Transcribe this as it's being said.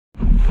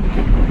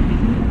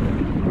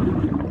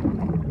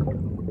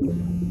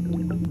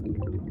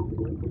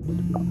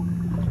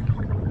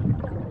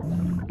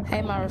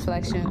Okay, my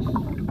reflection.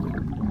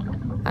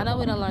 I know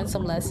we done learned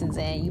some lessons,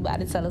 and you about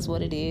to tell us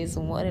what it is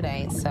and what it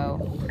ain't. So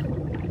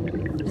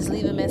just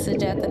leave a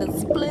message after the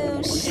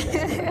sploosh.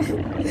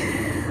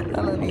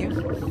 I love you.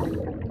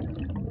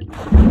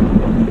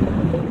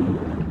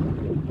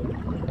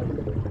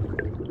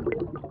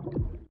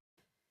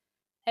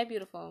 Hey,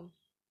 beautiful.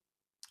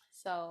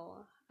 So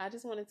I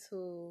just wanted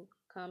to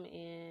come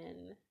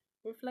and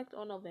reflect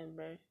on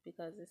November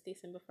because it's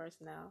December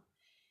 1st now,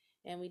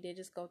 and we did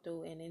just go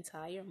through an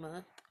entire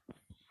month,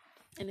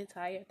 an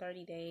entire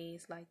 30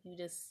 days. Like, you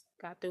just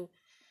got through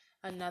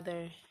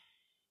another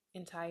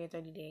entire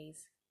 30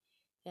 days,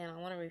 and I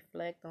want to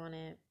reflect on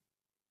it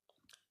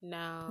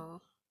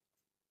now,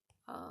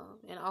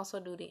 and also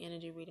do the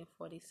energy reading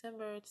for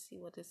December to see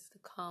what is to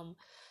come.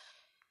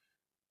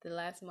 The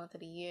last month of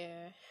the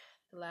year,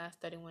 the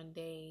last 31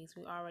 days,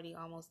 we already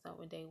almost done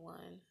with day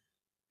one.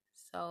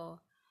 So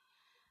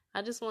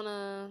I just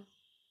wanna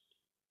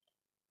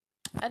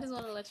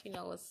let you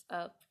know what's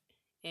up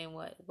and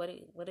what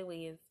it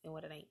is and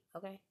what it ain't.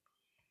 Okay.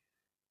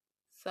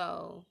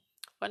 So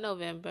for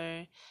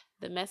November,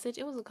 the message,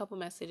 it was a couple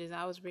messages.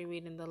 I was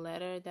rereading the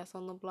letter that's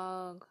on the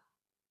blog,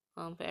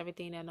 for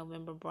everything that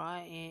November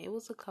brought, and it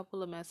was a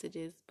couple of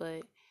messages,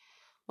 but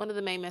one of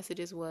the main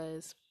messages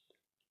was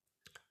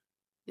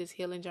this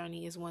healing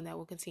journey is one that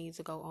will continue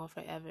to go on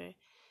forever.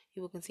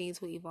 You will continue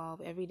to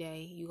evolve every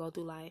day you go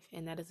through life,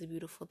 and that is a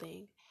beautiful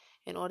thing.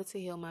 In order to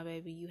heal, my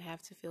baby, you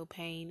have to feel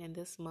pain, and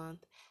this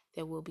month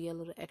there will be a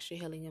little extra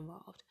healing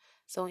involved.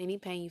 So any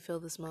pain you feel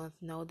this month,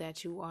 know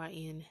that you are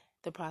in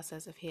the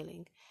process of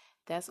healing.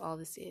 That's all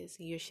this is.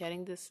 You're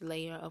shedding this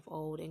layer of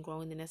old and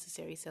growing the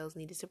necessary cells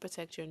needed to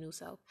protect your new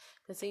self.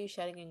 Continue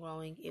shedding and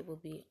growing. It will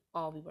be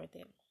all be worth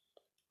it.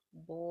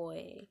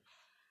 Boy,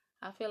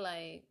 I feel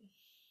like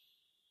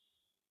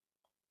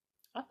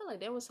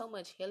there was so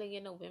much healing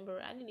in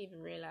November. I didn't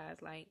even realize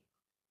like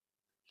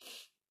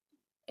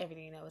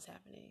everything that was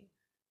happening.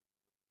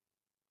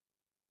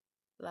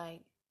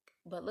 Like,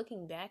 but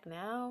looking back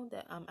now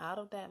that I'm out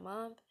of that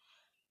month,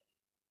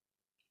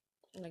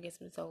 like it's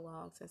been so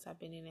long since I've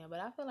been in there.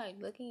 But I feel like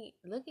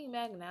looking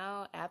back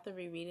now after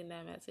rereading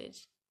that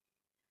message,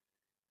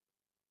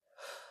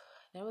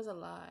 there was a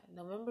lot.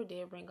 November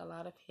did bring a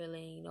lot of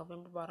healing.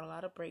 November brought a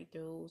lot of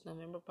breakthroughs.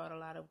 November brought a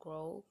lot of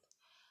growth.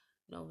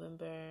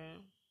 November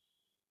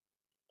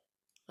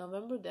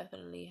November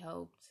definitely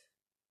helped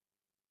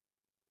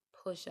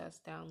push us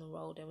down the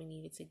road that we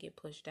needed to get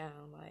pushed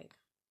down. Like,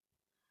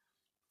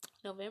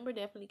 November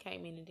definitely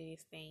came into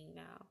this thing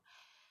now.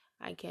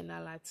 I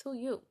cannot lie to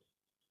you.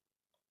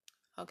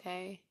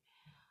 Okay?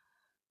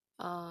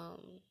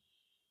 Um,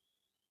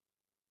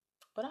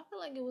 but I feel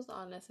like it was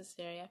all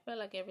necessary. I feel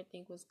like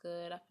everything was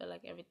good. I feel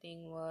like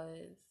everything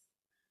was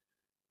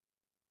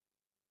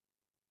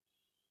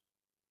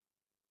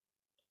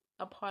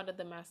a part of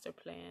the master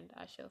plan,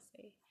 I shall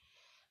say.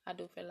 I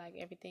do feel like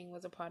everything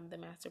was a part of the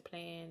master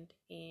plan,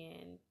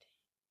 and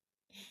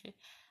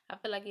I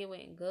feel like it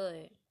went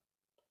good.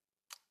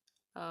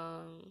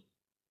 Um,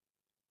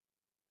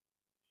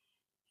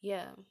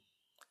 yeah,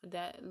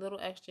 that little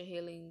extra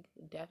healing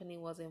definitely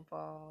was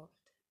involved,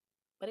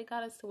 but it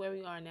got us to where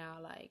we are now.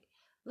 Like,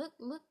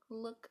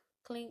 look,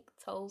 clink,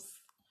 toast,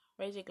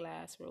 raise your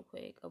glass real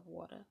quick of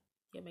water,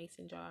 your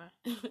mason jar,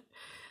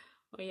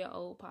 or your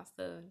old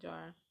pasta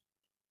jar,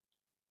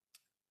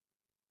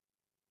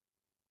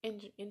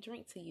 and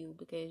drink to you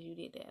because you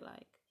did that.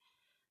 Like,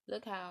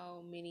 look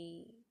how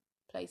many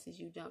places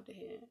you jumped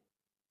ahead.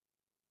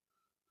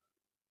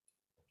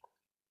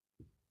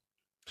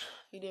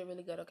 You did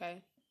really good,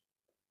 okay?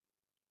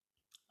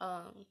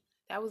 Um,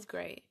 that was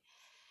great.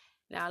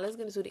 Now let's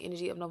get into the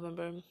energy of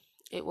November.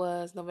 It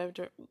was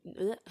November.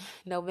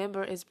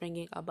 November is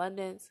bringing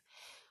abundance.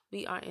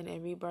 We are in a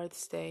rebirth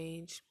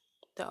stage.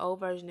 The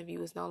old version of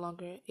you is no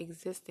longer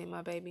existing,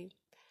 my baby.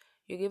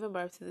 You're giving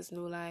birth to this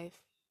new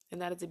life,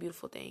 and that is a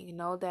beautiful thing.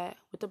 Know that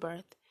with the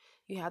birth,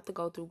 you have to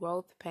go through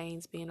growth,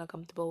 pains, being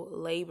uncomfortable,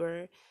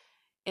 labor,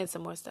 and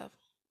some more stuff.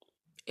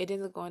 It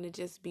isn't going to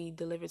just be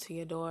delivered to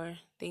your door.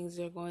 Things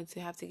are going to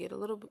have to get a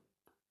little bit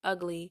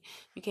ugly.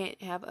 You can't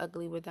have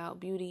ugly without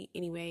beauty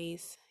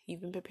anyways.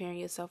 You've been preparing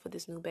yourself for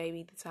this new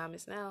baby. The time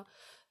is now.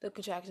 The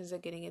contractions are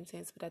getting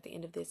intense, but at the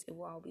end of this, it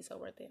will all be so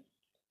worth it.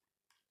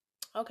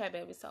 Okay,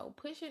 baby. So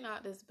pushing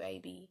out this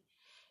baby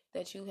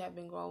that you have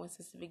been growing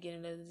since the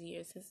beginning of the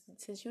year,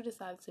 since you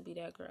decided to be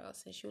that girl,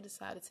 since you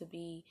decided to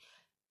be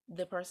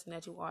the person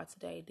that you are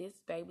today, this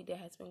baby that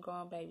has been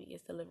growing, baby,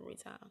 is delivery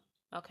time.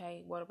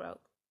 Okay, water broke.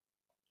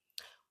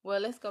 Well,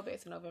 let's go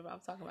back to November. I'm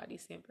talking about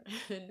December.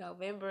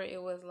 November,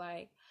 it was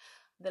like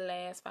the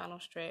last final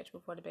stretch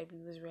before the baby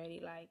was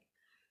ready. Like,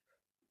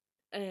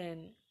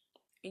 and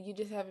you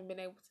just haven't been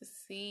able to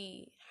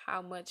see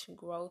how much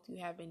growth you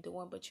have been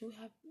doing, but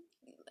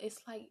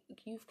it's like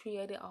you've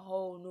created a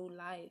whole new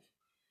life.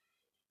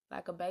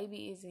 Like, a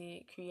baby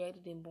isn't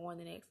created and born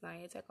the next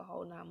night. It takes a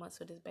whole 9 months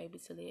for this baby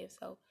to live.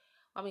 So,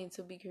 I mean,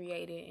 to be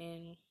created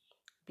and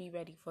be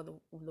ready for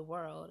the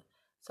world.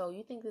 So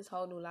you think this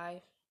whole new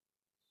life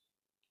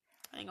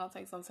ain't gonna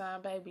take some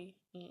time, baby?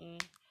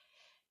 Mm-mm.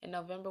 And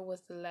November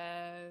was the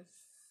last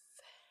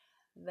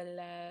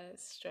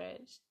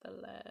stretch, the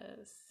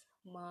last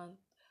month.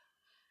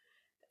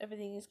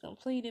 Everything is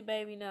completed,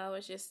 baby. Now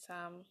it's just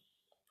time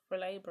for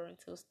labor and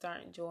to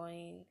start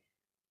enjoying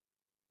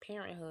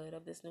parenthood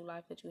of this new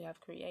life that you have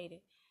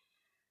created.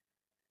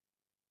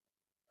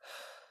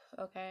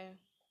 Okay?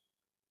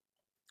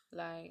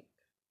 Like,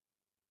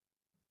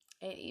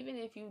 and even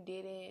if you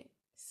didn't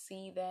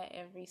see that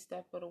every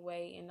step of the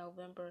way in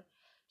November,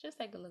 just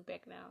take a look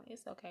back now.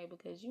 It's okay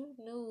because you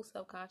knew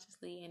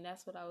subconsciously, and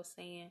that's what I was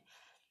saying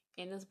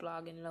in this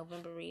blog in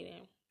November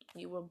reading.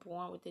 You were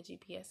born with the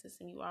GPS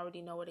system. You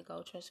already know where to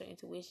go. Trust your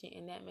intuition.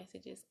 And that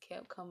message just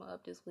kept coming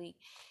up this week.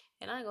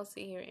 And I ain't gonna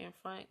sit here in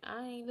front.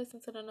 I ain't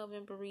listened to the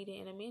November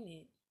reading in a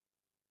minute.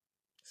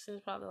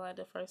 Since probably like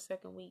the first,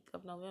 second week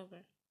of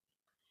November.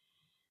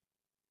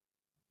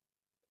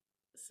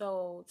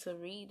 So to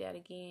read that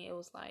again, it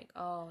was like,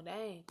 oh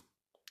dang.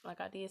 Like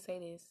I did say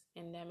this.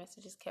 And that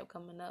message just kept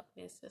coming up.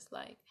 And it's just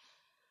like,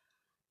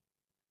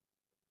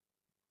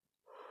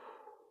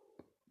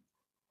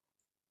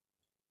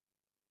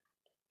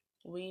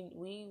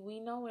 we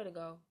know where to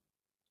go.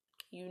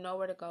 You know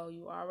where to go.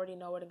 You already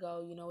know where to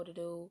go. You know what to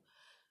do.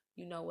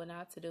 You know what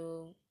not to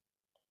do.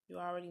 You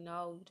already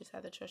know. You just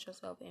have to trust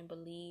yourself and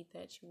believe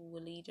that you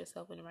will lead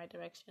yourself in the right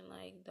direction.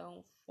 Like,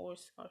 don't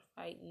force or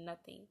fight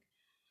nothing,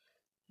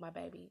 my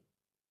baby.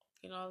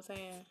 You know what I'm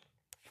saying?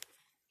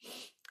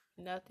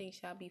 Nothing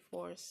shall be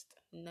forced.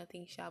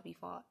 Nothing shall be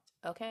fought.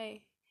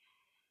 Okay?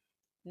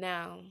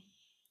 Now,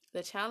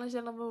 the challenge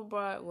that November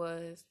brought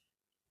was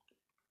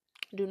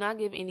do not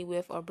give any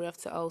whiff or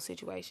breath to old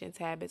situations,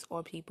 habits,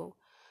 or people.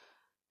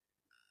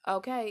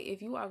 Okay,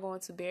 if you are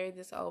going to bury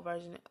this old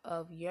version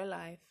of your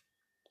life,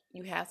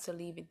 you have to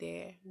leave it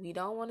there. We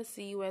don't want to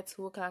see you at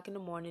 2 o'clock in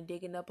the morning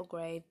digging up a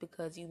grave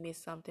because you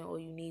missed something or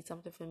you need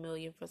something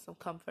familiar for some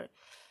comfort.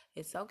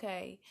 It's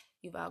okay.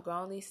 You've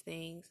outgrown these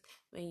things.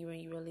 When you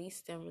release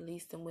them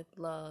with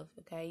love.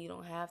 Okay, you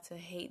don't have to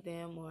hate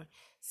them or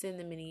send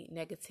them any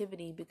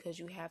negativity because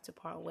you have to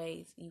part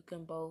ways. You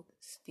can both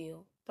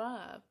still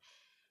thrive.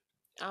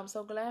 I'm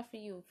so glad for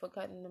you for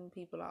cutting them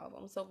people off.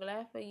 I'm so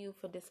glad for you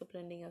for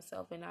disciplining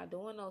yourself and not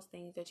doing those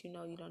things that you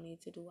know you don't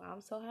need to do. I'm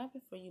so happy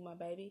for you, my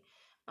baby.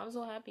 I'm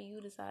so happy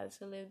you decided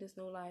to live this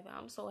new life.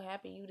 I'm so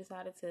happy you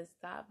decided to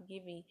stop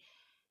giving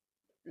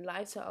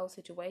life to old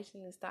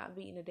situations and stop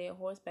beating a dead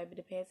horse, baby.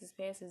 The past is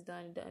past, is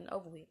done and done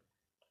over with.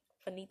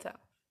 Finito.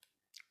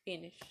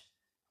 Finish.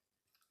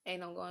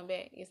 Ain't no going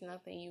back. It's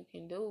nothing you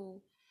can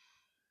do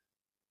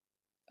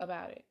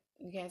about it.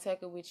 You can't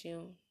take it with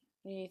you.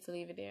 You need to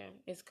leave it there.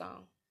 It's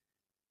gone.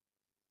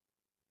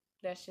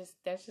 That's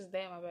just that,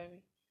 my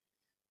baby.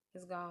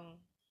 It's gone.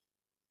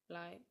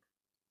 Like,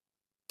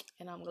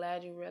 and I'm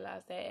glad you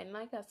realized that. And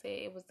like I said,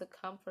 it was the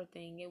comfort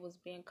thing. It was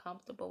being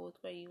comfortable with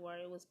where you were.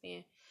 It was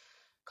being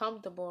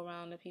comfortable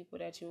around the people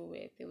that you were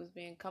with. It was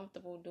being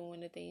comfortable doing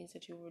the things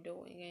that you were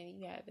doing.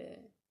 And you had to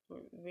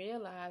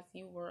realize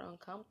you were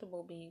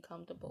uncomfortable being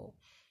comfortable.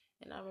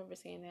 And I remember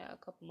saying that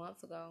a couple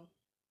months ago.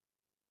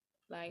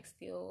 Like,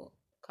 still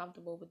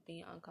comfortable with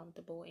being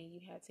uncomfortable. And you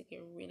had to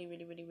get really,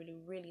 really, really, really,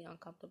 really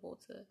uncomfortable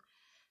to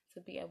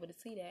be able to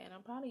see that. And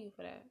I'm proud of you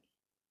for that.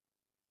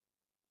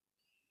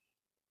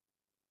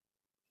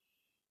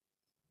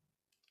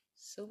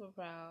 Super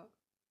proud.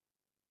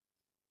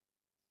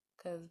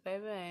 Because,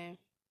 baby,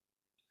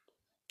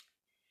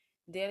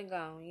 dead and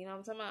gone. You know what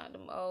I'm talking about?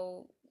 Them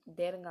old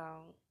dead and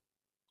gone.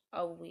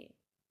 Over with.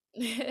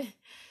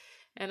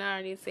 And I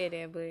already said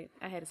that, but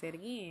I had to say it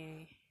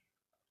again.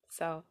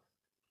 So,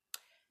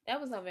 that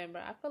was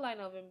November. I feel like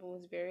November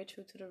was very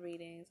true to the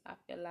readings. I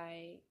feel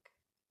like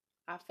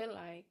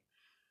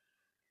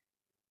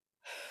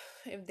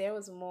if there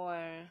was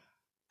more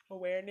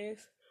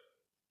awareness,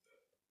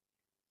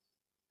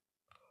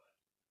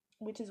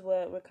 which is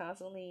what we're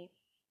currently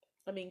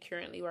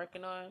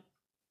working on,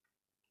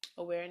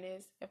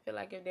 awareness. I feel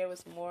like if there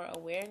was more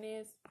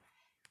awareness,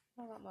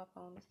 I want my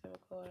phone to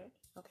record.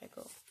 Okay,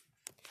 cool.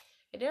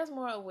 If there's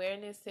more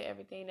awareness to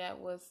everything that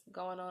was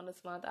going on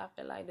this month, I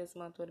feel like this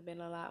month would have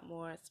been a lot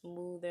more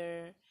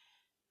smoother.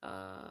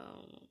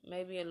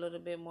 Maybe a little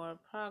bit more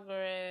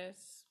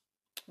progress,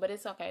 but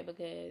it's okay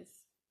because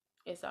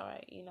it's all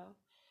right.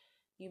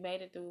 You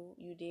made it through.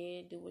 You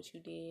did do what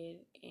you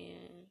did,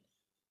 and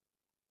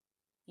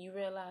you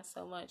realize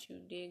so much.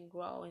 You did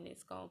grow, and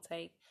it's gonna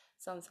take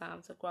some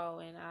time to grow.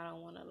 And I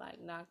don't want to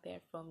like knock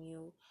that from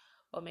you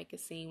or make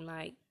it seem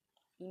like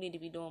you need to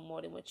be doing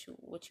more than what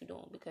you're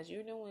doing, because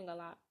you're doing a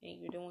lot and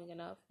you're doing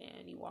enough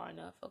and you are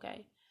enough.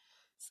 Okay,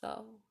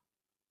 so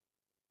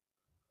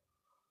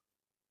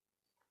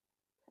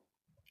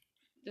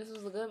this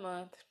was a good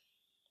month.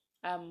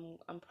 I'm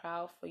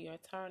proud for your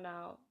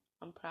turnout.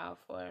 I'm proud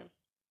for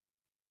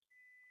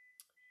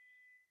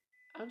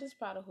I'm just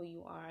proud of who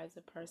you are as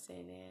a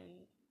person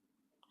and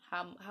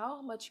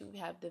how much you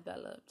have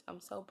developed.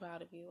 I'm so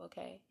proud of you,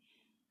 okay?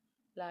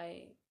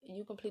 Like,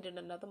 you completed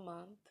another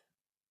month.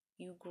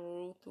 You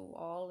grew through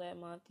all that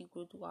month. You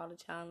grew through all the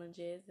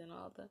challenges and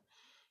all the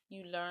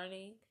you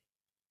learning.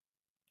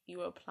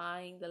 You're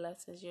applying the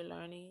lessons you're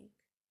learning.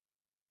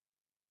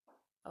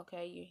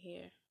 Okay, you're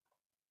here.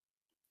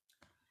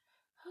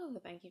 Oh,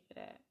 thank you for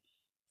that.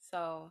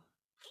 So,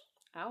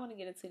 I want to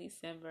get into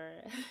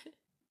December.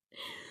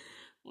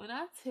 When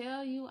I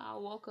tell you I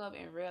woke up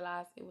and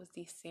realized it was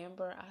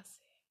December, I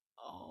said,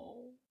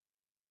 oh,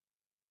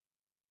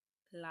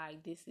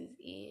 like this is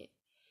it.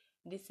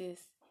 This is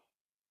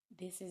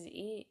this is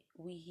it.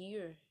 We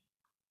here.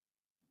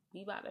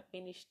 We about to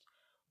finish.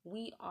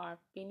 We are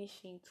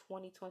finishing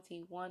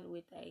 2021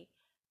 with a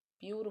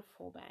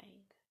beautiful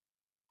bang.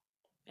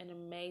 An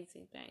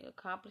amazing bang.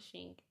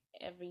 Accomplishing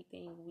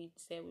everything we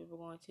said we were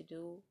going to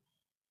do.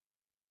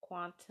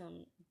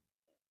 Quantum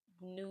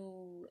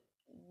new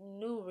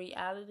new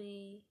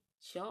reality.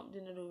 Jumped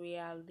into the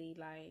reality.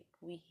 Like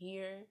we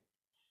here.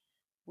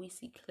 We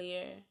see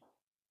clear.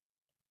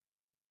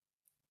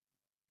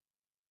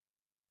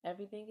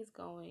 Everything is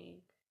going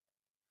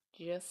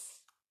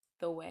just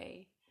the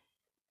way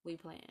we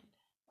planned.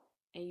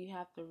 And you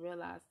have to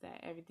realize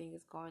that everything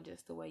is going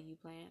just the way you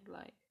planned.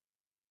 Like,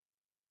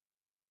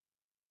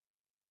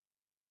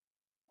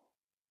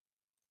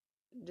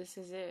 this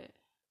is it.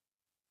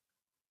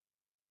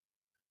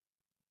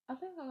 I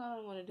think I'm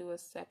gonna want to do a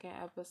second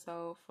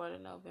episode for the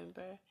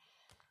November.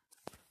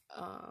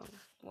 Well,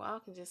 I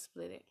can just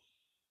split it.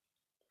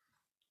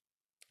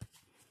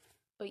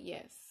 But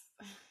yes.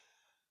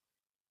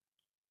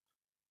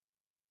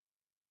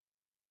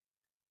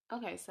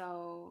 Okay,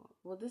 so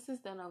this is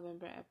the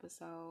November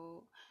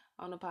episode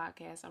on the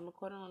podcast. I'm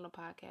recording on the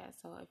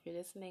podcast, so if you're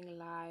listening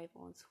live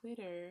on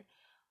Twitter,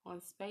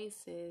 on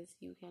Spaces,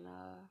 you can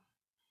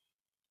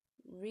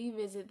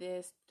revisit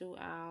this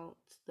throughout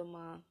the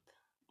month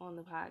on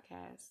the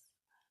podcast.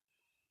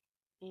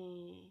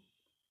 And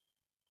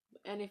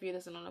if you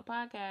listen on the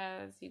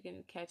podcast, you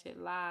can catch it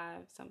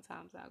live.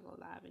 Sometimes I'll go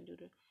live and do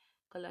the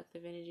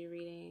collective energy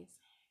readings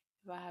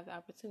if I have the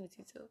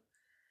opportunity to.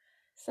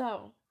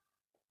 So,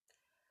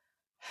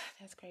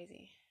 that's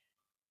crazy.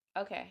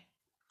 Okay,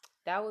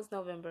 that was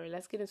November.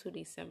 Let's get into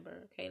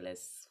December. Okay,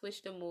 let's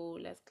switch the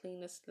mood. Let's clean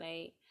the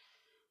slate,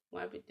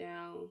 wipe it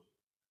down,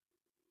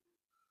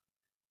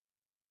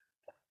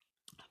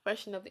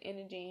 freshen up the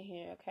energy in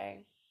here.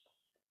 Okay,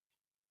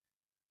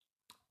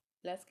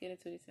 let's get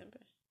into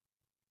December.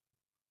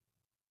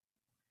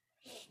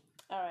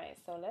 All right,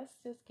 so let's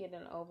just get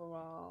an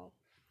overall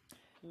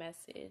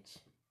message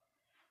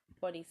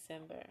for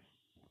December.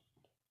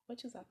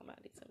 What you talking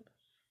about, December?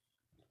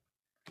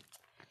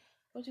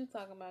 What you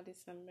talking about,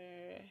 December?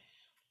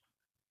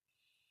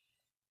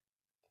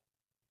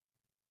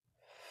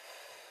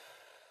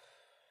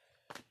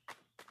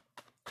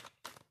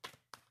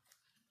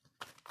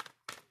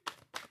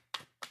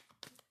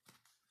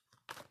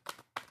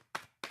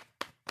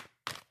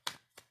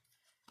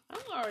 I'm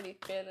already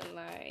feeling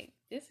like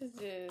this is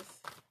just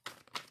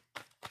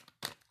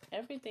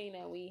everything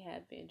that we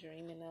have been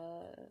dreaming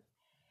of,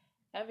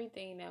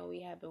 everything that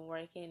we have been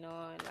working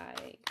on.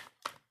 Like,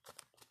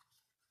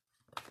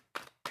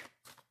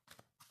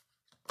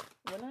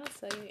 when I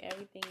tell you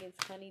everything is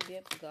honey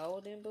dipped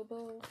golden, boo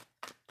boo,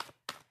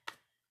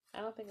 I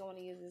don't think I want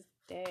to use this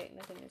deck.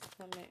 Nothing is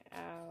coming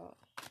out.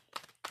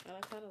 And I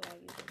kind of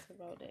like using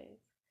tarot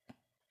decks.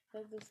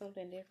 Let's do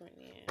something different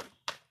then.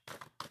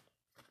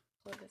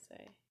 What to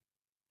say?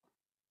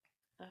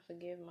 I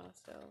forgive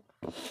myself.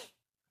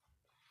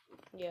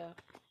 Yeah,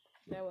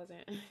 that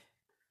wasn't.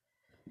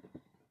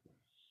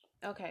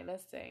 Okay,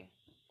 let's say.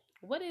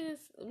 We're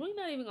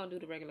not even going to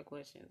do the regular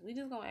questions. We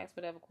just going to ask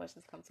whatever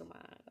questions come to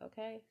mind,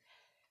 okay?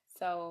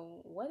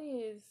 So,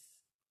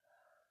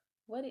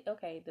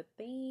 okay, the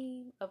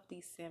theme of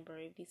December.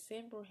 If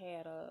December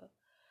had a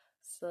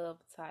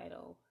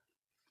subtitle,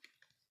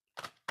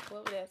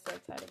 what would that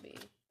subtitle be?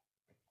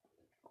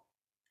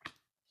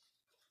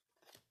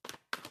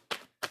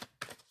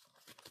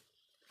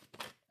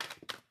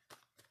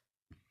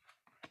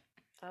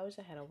 I wish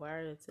I had a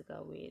word to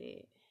go with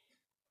it.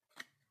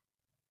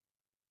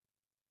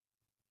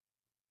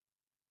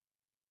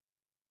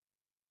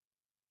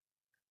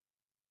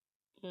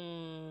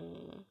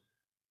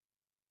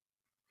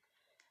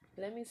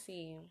 Let me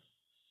see.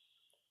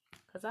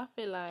 Because I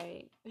feel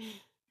like...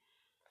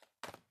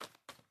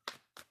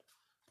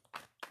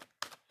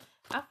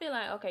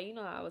 okay, you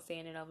know how I was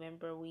saying in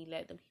November, we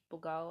let the people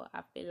go.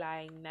 I feel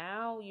like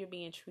now you're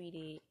being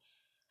treated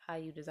how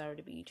you deserve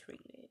to be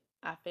treated.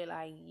 I feel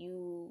like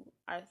you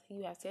have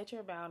set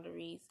your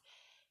boundaries,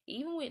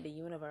 even with the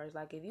universe.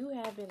 Like, if you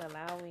have been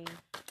allowing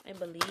and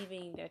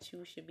believing that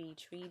you should be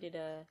treated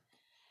a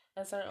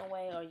certain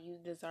way or you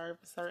deserve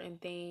a certain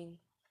thing,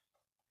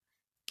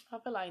 I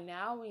feel like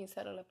now we ain't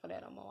settling for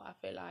that no more. I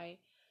feel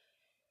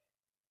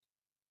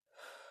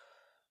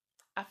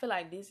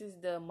like this is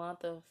the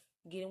month of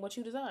getting what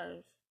you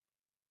deserve.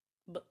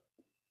 But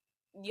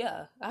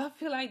yeah, I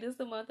feel like this is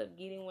the month of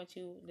getting what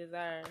you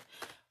deserve.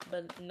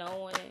 But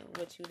knowing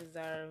what you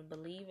deserve,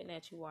 believing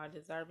that you are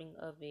deserving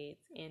of it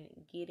and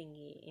getting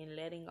it and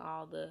letting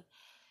all the...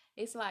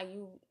 It's like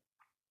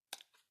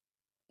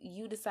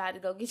you decide to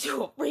go get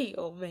you a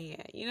real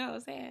man. You know what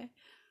I'm saying?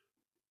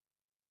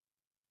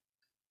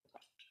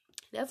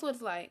 That's what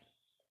it's like.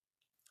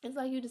 It's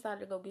like you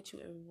decided to go get you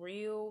a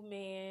real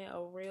man,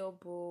 a real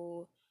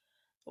boo,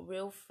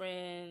 real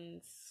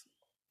friends,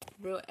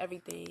 real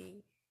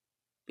everything,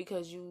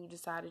 because you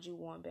decided you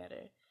want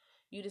better.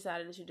 You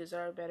decided that you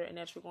deserve better and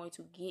that you're going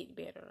to get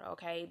better,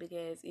 okay?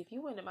 Because if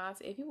you in the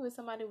mindset, if you with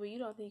somebody where you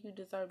don't think you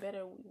deserve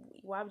better,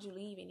 why would you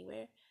leave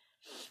anywhere?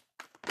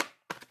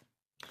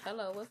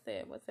 Hello, what's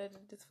that? What's that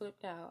just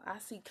flipped out? I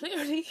see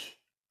clearly.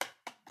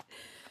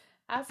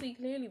 I see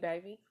clearly,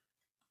 baby.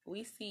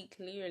 We see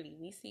clearly.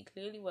 We see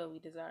clearly what we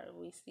deserve.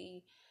 We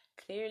see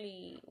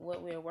clearly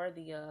what we're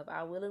worthy of.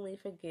 I willingly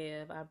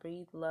forgive. I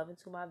breathe love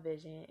into my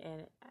vision.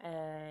 And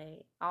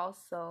I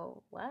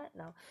also, what?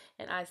 No.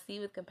 And I see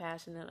with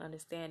compassion and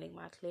understanding.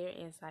 My clear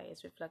insight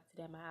is reflected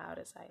in my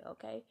outer sight,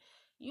 okay?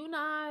 You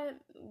not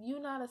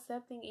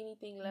accepting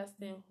anything less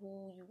than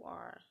who you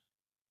are.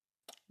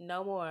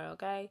 No more,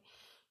 okay?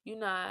 You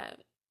not,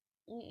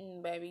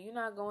 baby, you're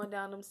not going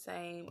down them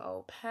same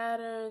old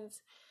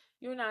patterns.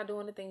 You're not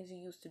doing the things you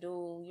used to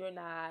do. You're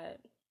not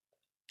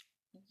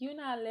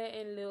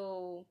letting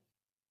little,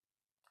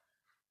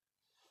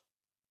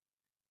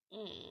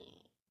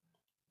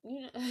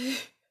 you know,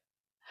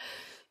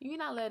 you're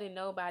not letting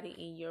nobody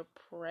in your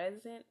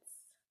presence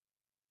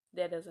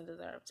that doesn't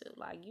deserve to.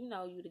 Like, you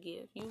the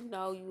gift. You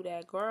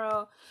that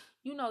girl.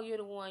 You're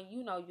the one.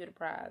 You're the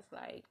prize.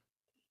 Like,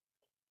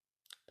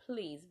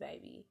 please,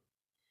 baby.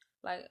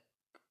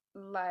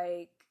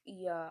 Like,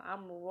 yeah,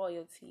 I'm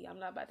royalty. I'm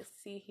not about to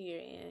sit here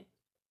and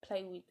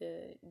play with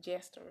the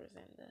jesters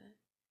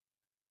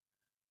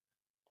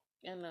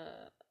and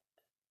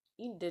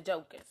the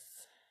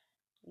jokers.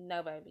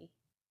 No, baby.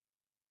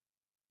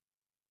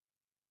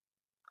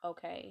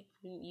 Okay,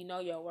 you know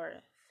your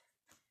worth,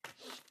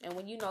 and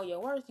when you know your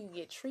worth, you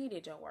get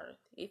treated your worth.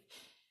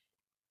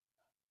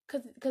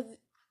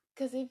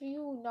 Cause if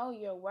you know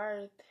your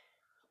worth,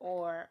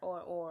 or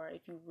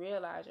if you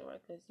realize your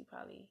worth, because you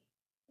probably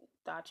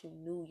thought you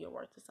knew your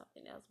worth or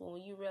something else, but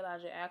when you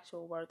realize your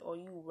actual worth, or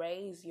you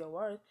raise your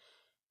worth,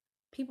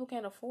 people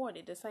can't afford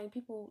it. The same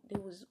people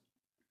that was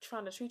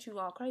trying to treat you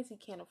all crazy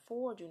can't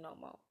afford you no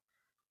more.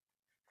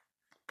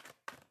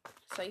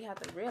 So you have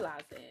to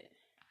realize that.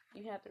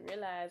 You have to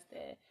realize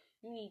that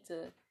you need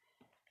to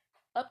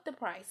up the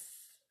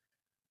price.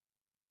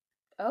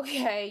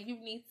 Okay, you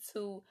need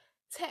to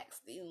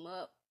text them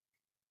up.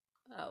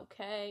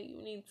 Okay,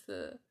 you need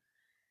to.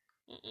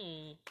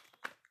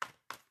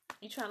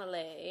 You trying to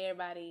let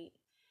everybody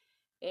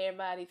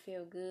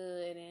feel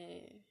good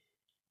and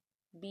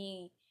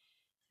be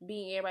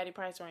everybody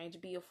price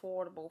range, be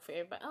affordable for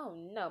everybody. Oh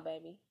no,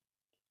 baby.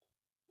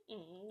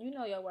 You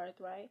know your worth,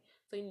 right?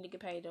 So you need to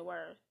get paid your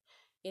worth.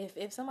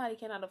 If somebody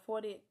cannot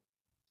afford it,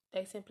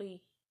 they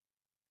simply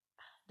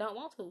don't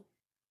want to.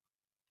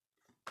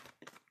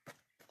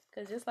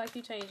 Because just like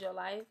you change your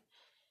life,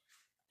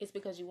 it's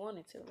because you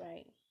wanted to,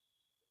 right?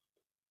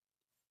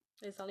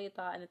 It's only a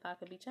thought, and the thought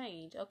could be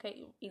changed.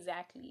 Okay,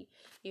 exactly.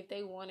 If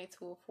they wanted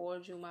to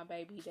afford you, my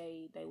baby,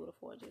 they would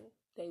afford you.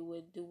 They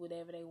would do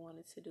whatever they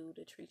wanted to do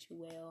to treat you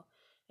well.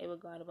 They would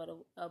go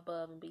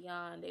above and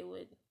beyond. They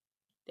would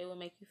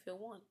make you feel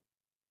wanted.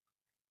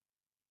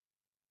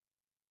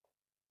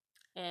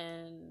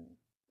 And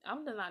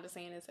I'm not just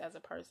saying this as a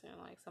person,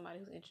 like somebody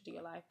who's interested in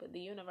your life, but the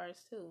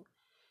universe too.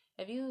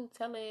 If you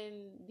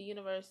telling the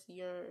universe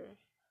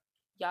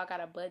y'all got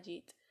a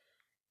budget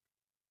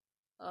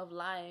of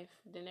life,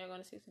 then they're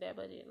gonna stick to that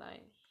budget.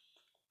 Like,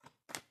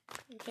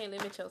 you can't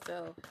limit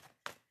yourself.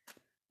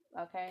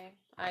 Okay,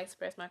 I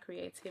expressed my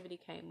creativity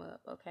came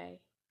up. Okay,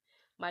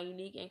 my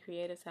unique and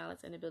creative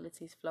talents and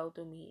abilities flow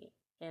through me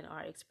and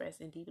are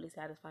expressed in deeply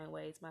satisfying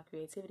ways. My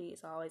creativity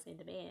is always in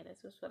demand.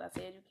 That's just what I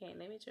said. You can't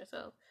limit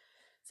yourself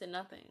to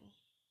nothing.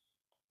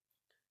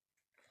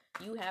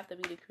 You have to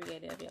be the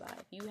creator of your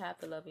life. You have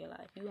to love your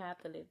life. You have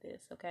to live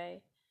this,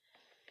 okay?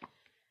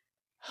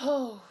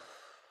 Oh,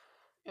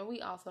 and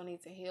we also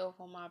need to heal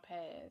from our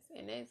past.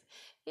 And it's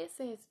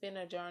been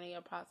a journey,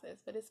 a process,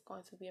 but it's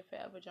going to be a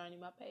forever journey,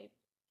 my baby.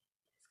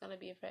 It's going to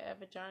be a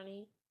forever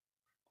journey.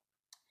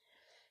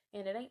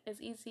 And it ain't as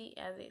easy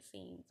as it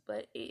seems,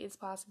 but it is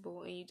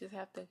possible, and you just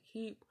have to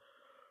keep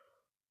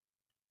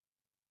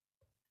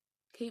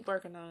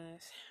working on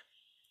this.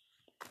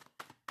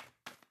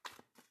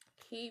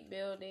 Keep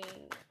building.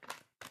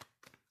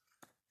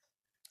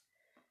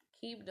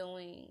 Keep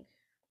doing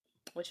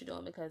what you're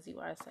doing, because you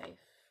are safe.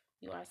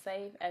 You are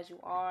safe as you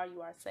are. You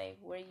are safe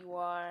where you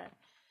are.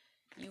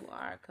 You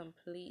are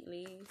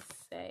completely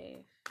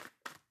safe.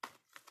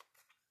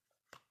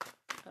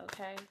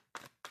 Okay?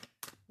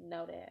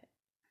 Know that.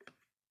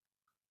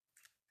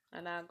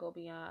 And I'll go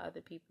beyond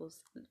other people's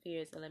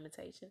fears and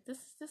limitations.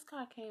 This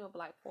card came up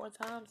like 4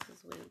 times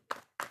this week.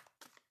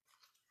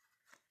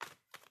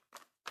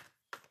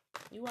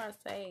 You are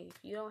safe.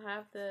 You don't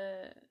have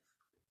to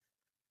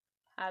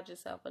hide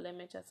yourself or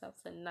limit yourself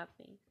to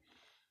nothing,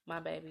 my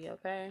baby,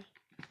 okay?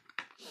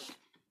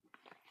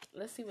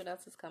 Let's see what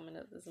else is coming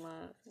up this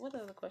month. What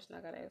other question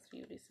I gotta ask for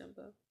you,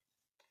 December?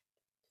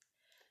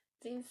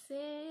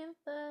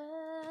 December,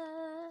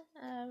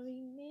 I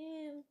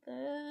remember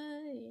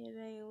it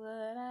ain't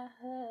what I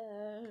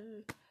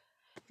heard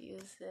you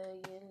say.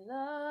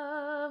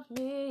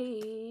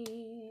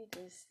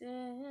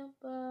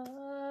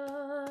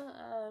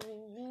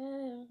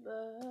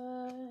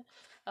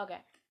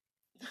 Okay.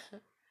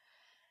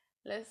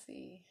 Let's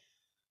see.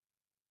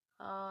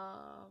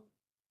 Um,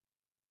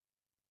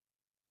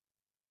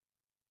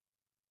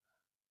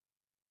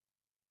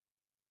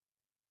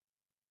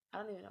 I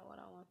don't even know what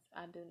I want.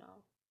 I do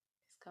know.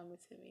 It's coming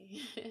to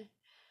me.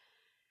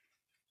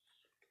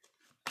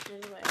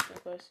 Let me ask you a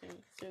question.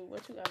 So,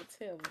 what you gotta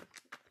tell me?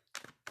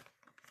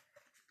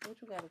 What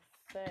you gotta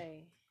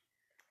say?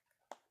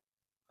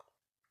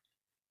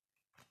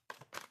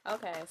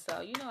 Okay,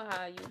 so you know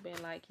how you've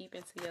been like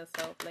keeping to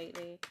yourself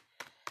lately?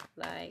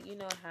 Like, you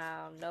know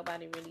how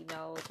nobody really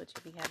knows what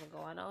you be having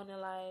going on in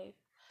life.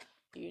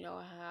 You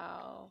know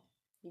how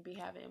you be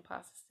having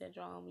imposter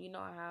syndrome. You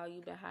know how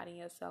you've been hiding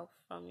yourself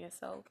from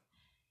yourself.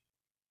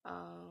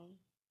 Um,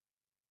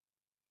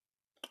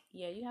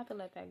 yeah, you have to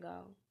let that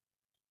go.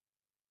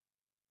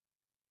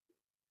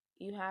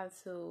 You have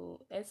to.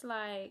 It's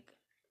like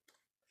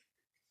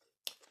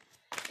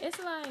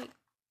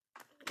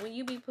when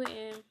you be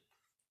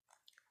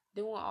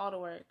doing all the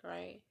work,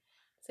 right?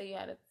 So you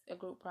had a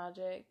group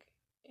project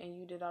and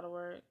you did all the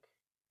work.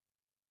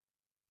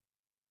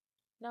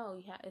 No,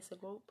 it's a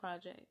group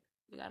project.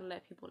 You gotta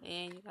let people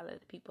in. You gotta let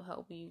the people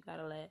help you. You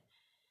gotta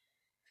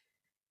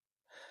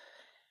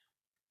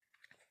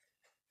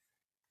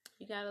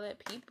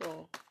let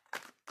people.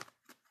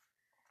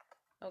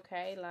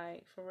 Okay,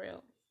 like for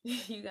real.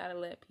 You gotta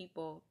let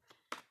people.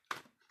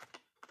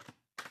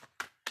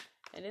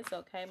 And it's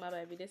okay, my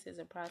baby. This is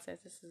a process.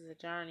 This is a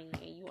journey,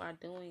 and you are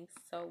doing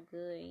so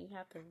good. And you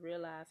have to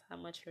realize how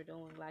much you're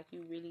doing. Like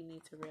you really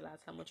need to realize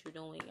how much you're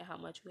doing and how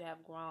much you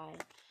have grown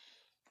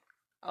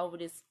over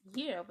this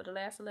year, over the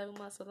last 11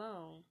 months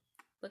alone.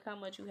 Look how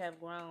much you have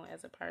grown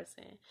as a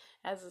person,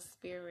 as a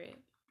spirit.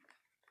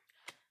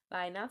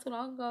 Like not too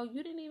long ago,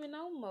 you didn't even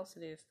know most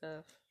of this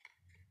stuff.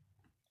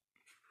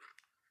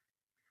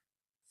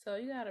 So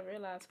you gotta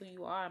realize who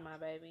you are, my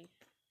baby.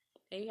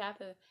 And you have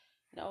to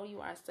know you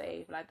are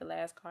safe. Like the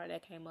last card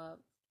that came up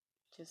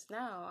just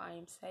now, I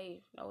am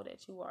safe. Know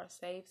that you are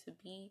safe to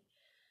be.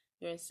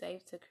 You are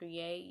safe to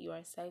create. You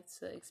are safe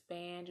to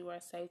expand. You are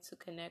safe to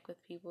connect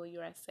with people.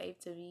 You are safe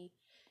to be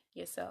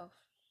yourself.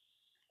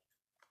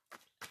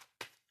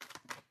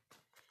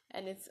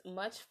 And it's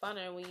much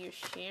funner when you're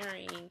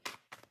sharing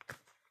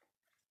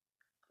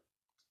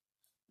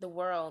the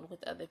world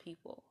with other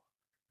people.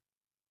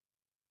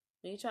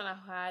 When you're trying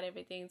to hide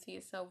everything to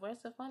yourself,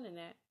 where's the fun in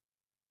that?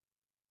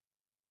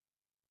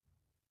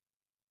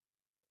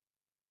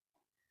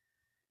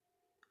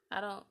 I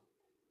don't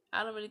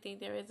I don't really think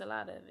there is a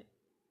lot of it.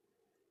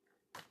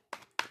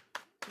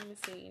 Let me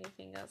see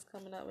anything else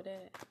coming up with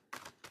that.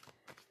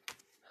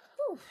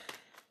 Whew.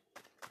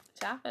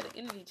 Child for the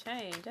energy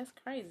change. That's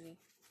crazy.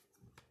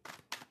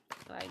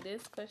 Like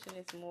this question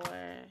is more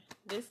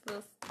this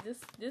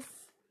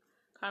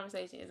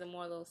conversation is a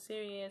more a little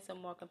serious, a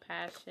more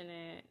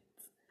compassionate,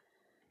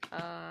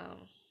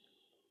 um,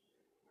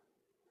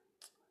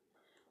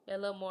 a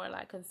little more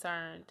like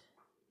concerned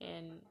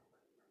and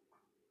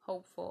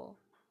hopeful.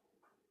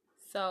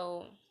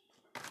 So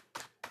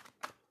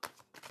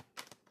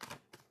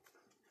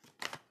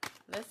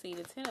let's see,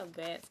 the Ten of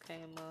Bats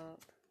came up.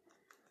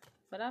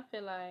 But I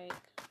feel like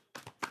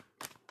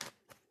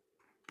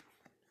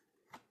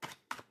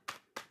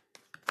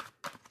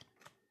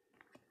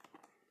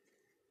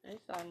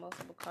it's like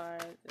multiple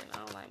cards, and I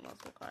don't like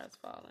multiple cards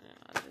falling.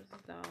 I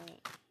just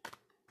don't.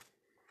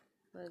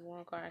 Like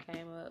one card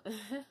came up.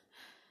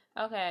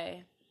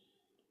 Okay.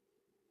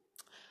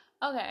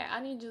 Okay,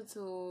 I need you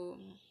to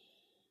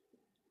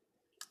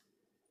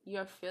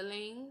your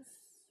feelings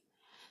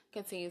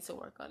continue to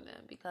work on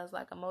them because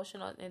like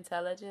emotional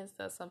intelligence,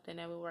 that's something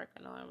that we're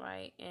working on,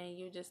 right? And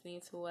you just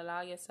need to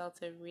allow yourself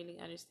to really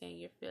understand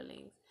your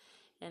feelings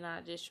and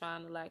not just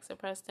trying to like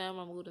suppress them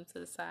or move them to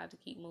the side to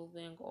keep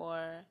moving,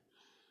 or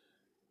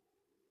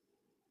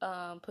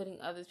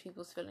putting other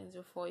people's feelings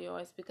before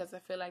yours, because I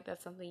feel like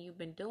that's something you've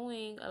been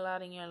doing a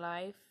lot in your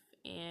life,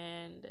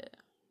 and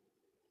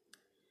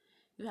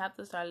you have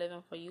to start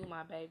living for you,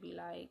 my baby.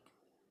 Like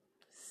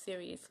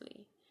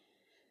seriously,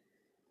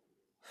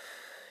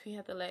 you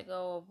have to let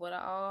go of what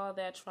all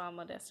that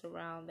trauma that's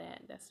around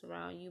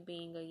you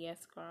being a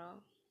yes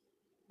girl,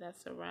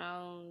 that's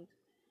around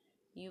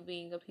you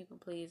being a people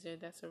pleaser,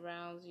 that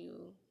surrounds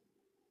you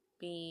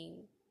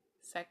being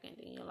second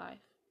in your life.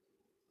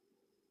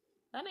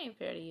 That ain't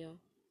fair to you.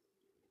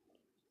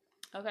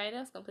 Okay,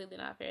 that's completely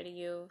not fair to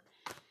you.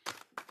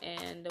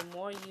 And the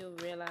more you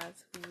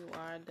realize who you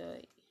are,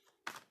 the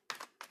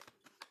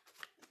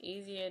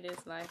easier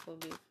this life will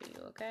be for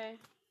you, okay?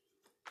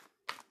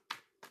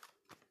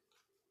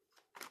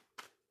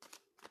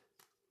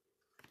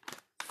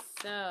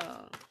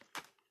 So,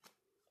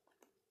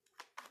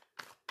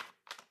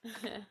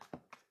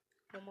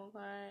 one more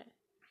card.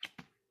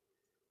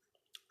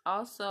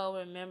 Also,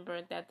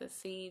 remember that the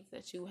seeds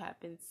that you have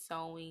been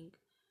sowing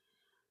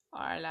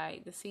are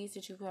like the seeds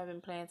that you have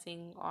been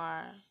planting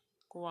are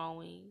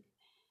growing,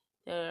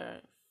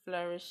 they're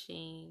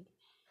flourishing,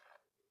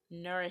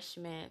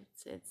 nourishment.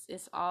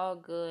 It's all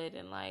good,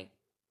 and like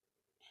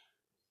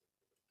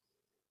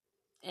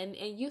And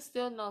you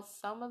still know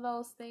some of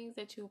those things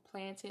that you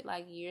planted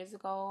like years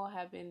ago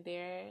have been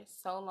there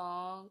so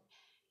long,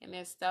 and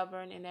they're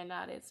stubborn and they're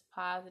not as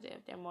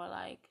positive. They're more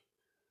like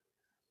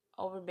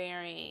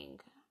overbearing,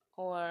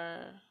 or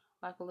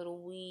like a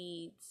little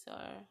weeds,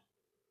 or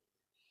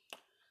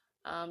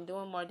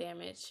doing more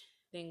damage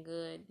than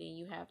good. Then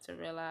you have to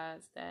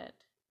realize that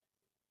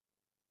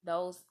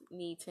those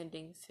need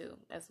tending to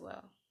as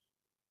well.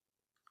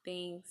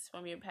 Things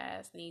from your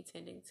past need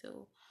tending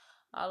to.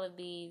 All of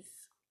these,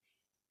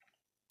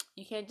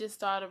 you can't just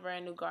start a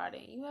brand new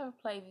garden. You ever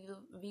play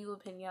Viva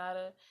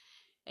Pinata,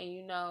 and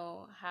you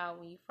know how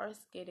when you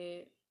first get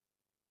it,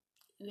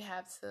 you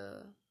have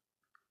to,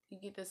 you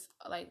get this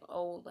like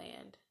old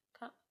land,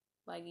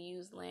 like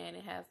used land.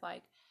 It has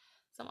like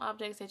some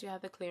objects that you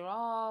have to clear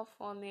off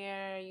on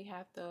there. You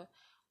have to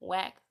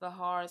whack the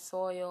hard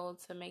soil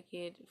to make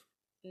it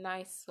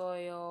nice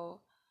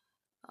soil.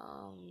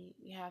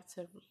 You have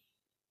to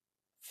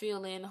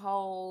fill in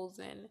holes,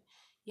 and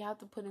you have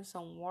to put in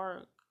some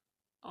work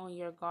on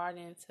your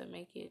garden to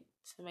make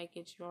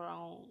it your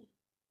own.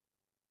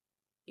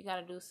 You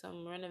got to do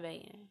some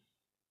renovating.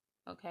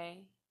 Okay?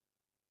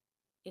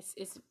 It's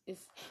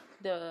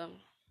the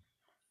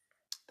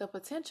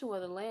potential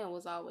of the land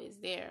was always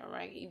there,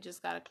 right? You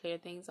just got to clear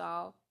things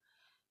off.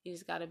 You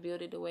just got to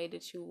build it the way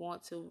that you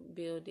want to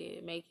build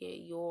it. Make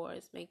it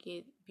yours. Make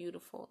it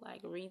beautiful.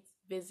 Like,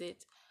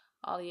 revisit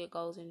all your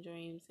goals and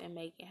dreams and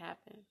make it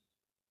happen.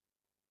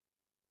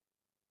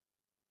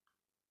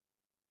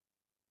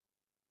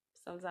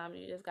 Sometimes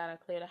you just got to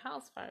clear the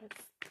house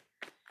first.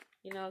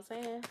 You know what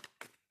I'm saying?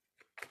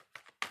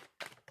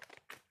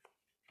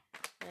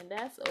 And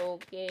that's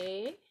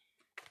okay.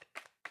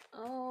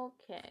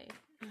 Okay.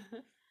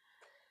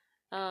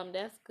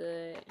 That's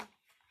good.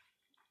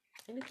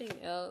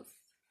 Anything else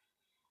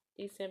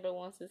December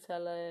wants to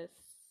tell us?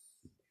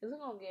 Is it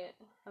gonna get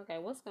okay?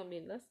 What's gonna be?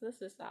 Let's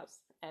just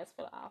ask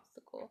for the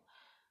obstacle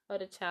or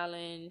the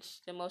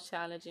challenge, the most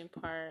challenging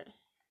part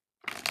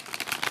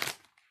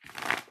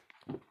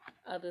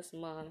of this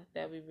month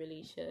that we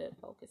really should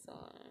focus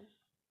on.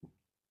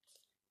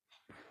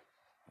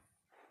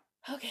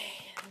 Okay,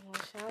 the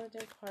most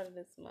challenging part of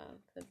this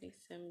month of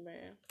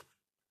December.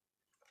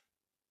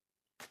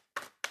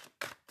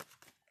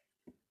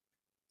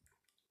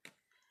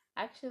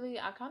 Actually,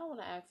 I kind of want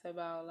to ask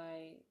about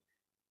like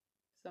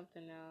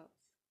something else.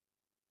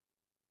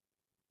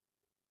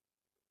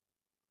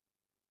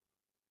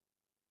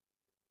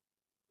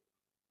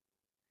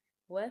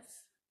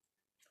 What's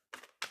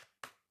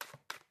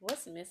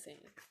what's missing?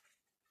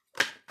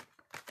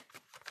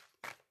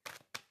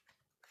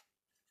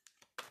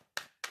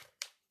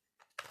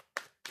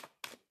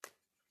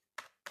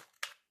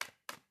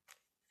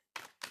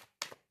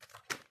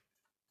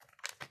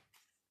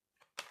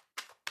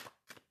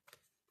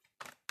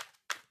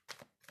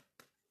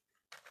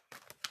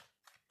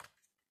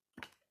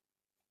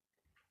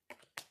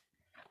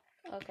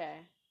 Okay.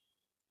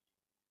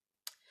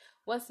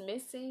 What's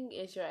missing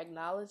is your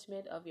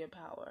acknowledgement of your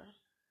power.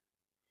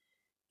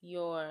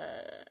 Your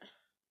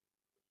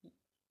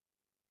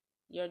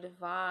your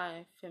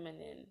divine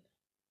feminine.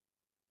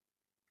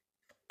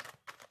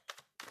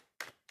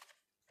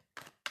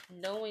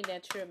 Knowing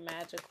that you're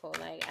magical,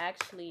 like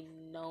actually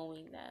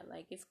knowing that.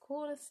 Like, it's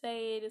cool to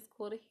say it, it's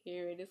cool to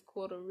hear it, it's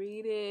cool to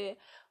read it,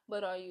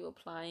 but are you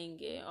applying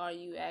it? Are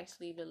you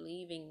actually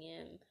believing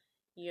in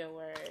your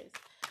words?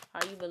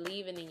 Are you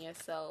believing in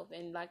yourself?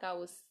 And like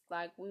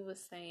we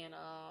was saying,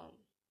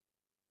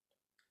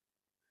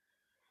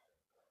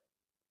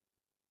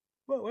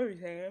 what were we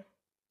saying?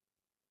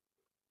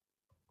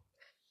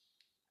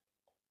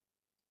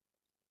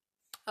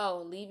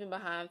 Oh, leaving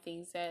behind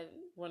things that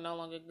were no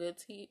longer good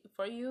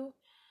for you,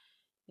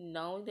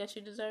 knowing that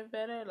you deserve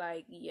better.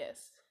 Like,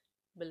 yes,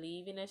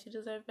 believing that you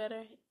deserve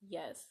better.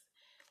 Yes,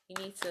 you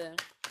need to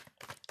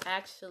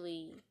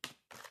actually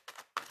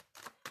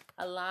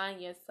align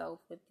yourself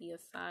with the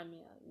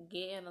assignment.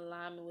 Get in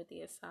alignment with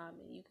the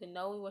assignment. You can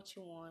know what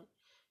you want.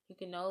 You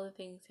can know the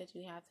things that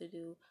you have to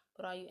do,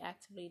 but are you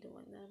actively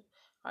doing them?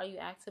 Are you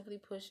actively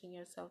pushing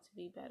yourself to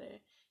be better?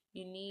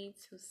 You need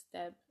to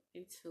step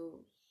into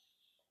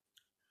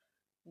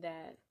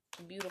that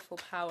beautiful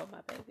power,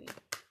 my baby.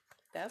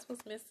 That's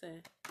what's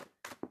missing.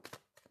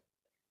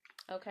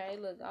 Okay,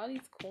 look, all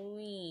these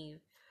queens.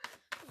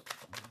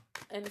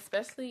 And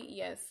especially,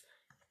 yes.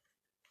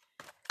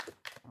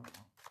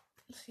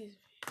 Excuse me.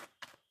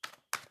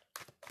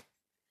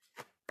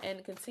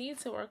 And continue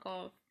to work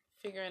on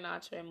figuring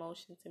out your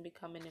emotions and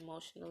becoming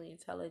emotionally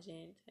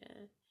intelligent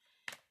and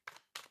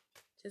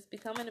just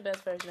becoming the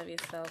best version of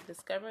yourself.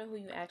 Discovering who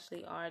you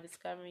actually are.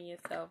 Discovering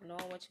yourself.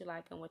 Knowing what you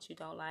like and what you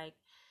don't like.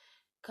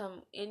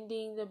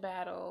 Ending the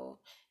battle.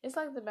 It's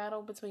like the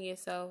battle between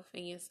yourself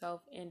and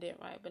yourself ended,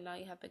 right? But now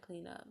you have to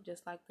clean up.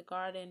 Just like the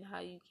garden, how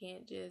you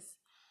can't just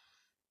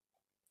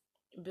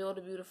build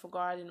a beautiful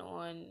garden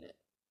on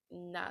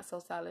not so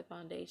solid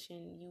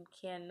foundation. You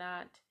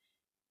cannot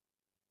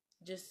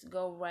just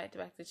go right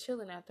back to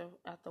chilling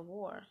after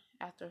war,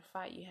 after a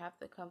fight. You have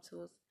to come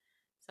to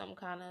some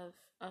kind of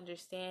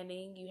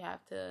understanding. You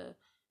have to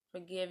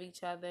forgive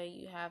each other.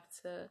 You have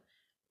to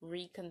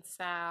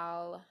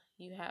reconcile.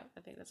 I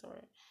think that's the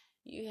word.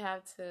 You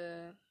have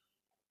to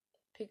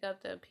pick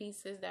up the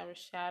pieces that were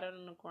shattered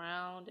on the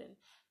ground and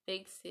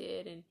fix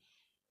it,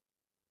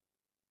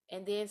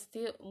 and then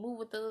still move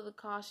with a little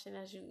caution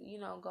as you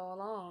go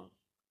along.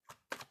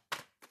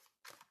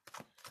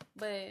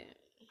 But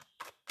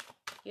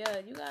yeah,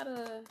 you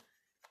gotta.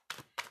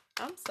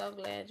 I'm so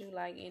glad you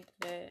like into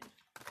that,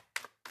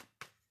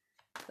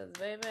 cause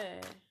baby,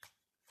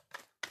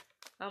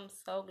 I'm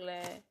so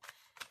glad,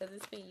 cause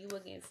it's been you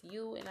against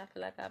you, and I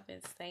feel like I've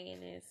been saying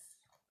this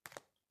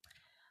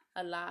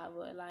a lot,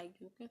 but like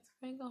you can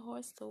bring a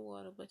horse to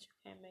water, but you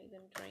can't make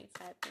them drink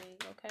type thing,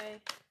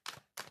 okay?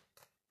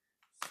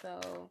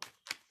 So,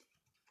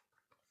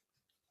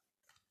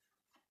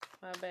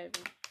 my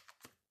baby,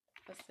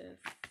 what's this?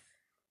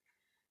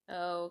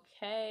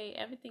 Okay,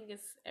 everything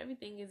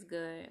is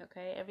good.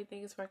 Okay,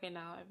 everything is working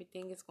out.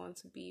 Everything is going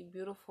to be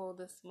beautiful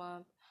this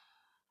month.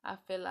 I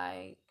feel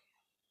like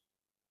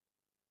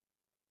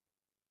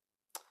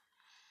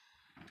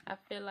I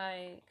feel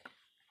like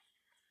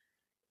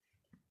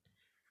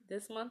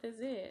this month is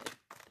it.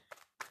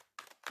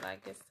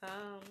 Like it's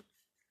time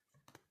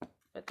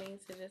for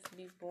things to just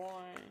be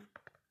born.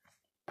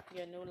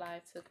 Your new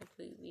life to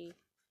completely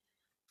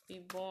be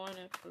born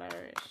and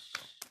flourish.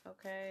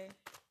 Okay.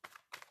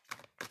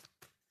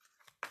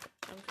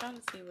 I'm trying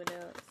to see what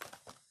else.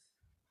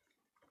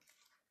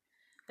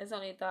 There's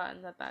only thought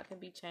and the thought can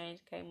be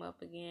changed came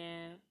up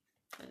again.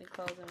 Any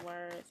closing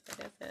words?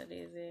 I guess that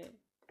is it.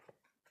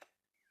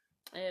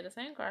 Yeah, the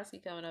same cards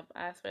keep coming up.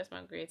 I express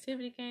my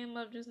creativity came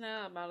up just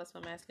now. Abolish my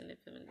masculine and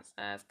feminine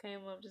sides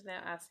came up just now.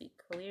 I see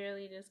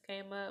clearly just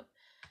came up.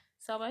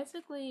 So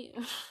basically,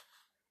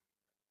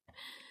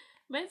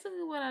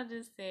 what I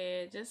just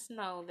said, just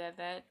know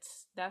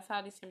that's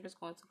how December is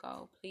going to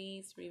go.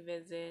 Please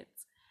revisit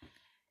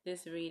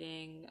this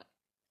reading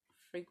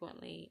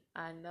frequently.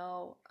 I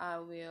know I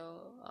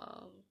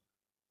will.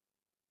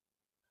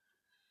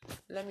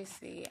 Let me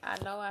see. I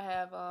know I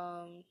have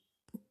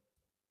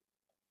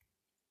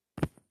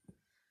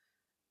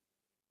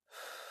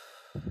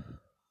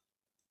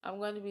I'm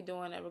going to be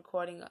doing a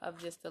recording of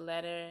just the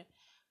letter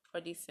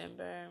for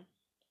December.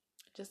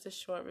 Just a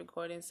short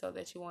recording so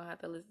that you won't have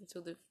to listen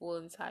to the full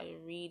entire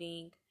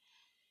reading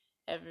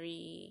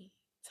every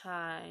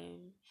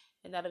time.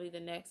 And that'll be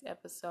the next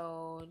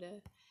episode.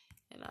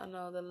 And I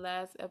know the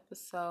last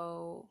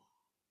episode.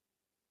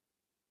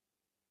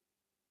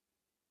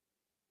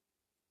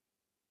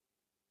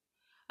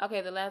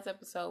 Okay, the last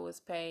episode was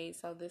paid,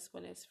 so this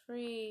one is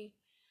free.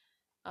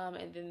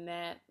 And then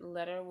that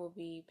letter will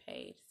be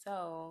paid.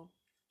 So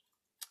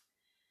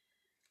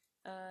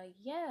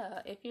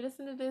yeah, if you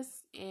listen to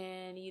this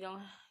and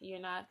you're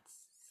not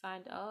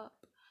signed up,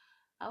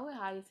 I would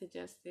highly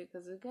suggest it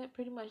because we get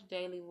pretty much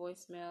daily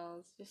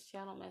voicemails, just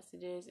channel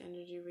messages,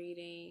 energy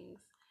readings,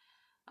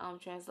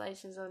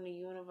 translations on the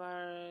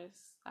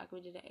universe, like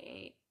we did the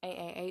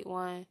 888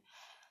 one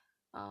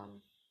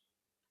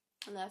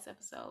last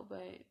episode.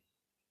 But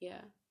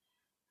yeah,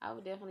 I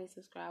would definitely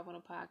subscribe on a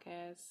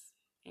podcast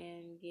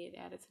and get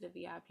added to the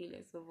VIP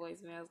list of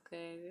voicemails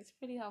because it's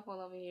pretty helpful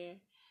over here.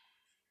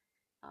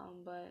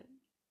 But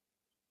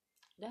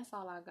that's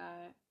all I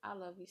got. I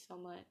love you so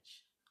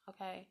much.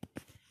 Okay.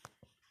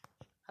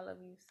 I love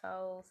you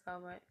so, so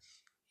much.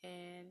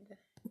 And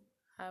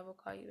I will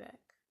call you back.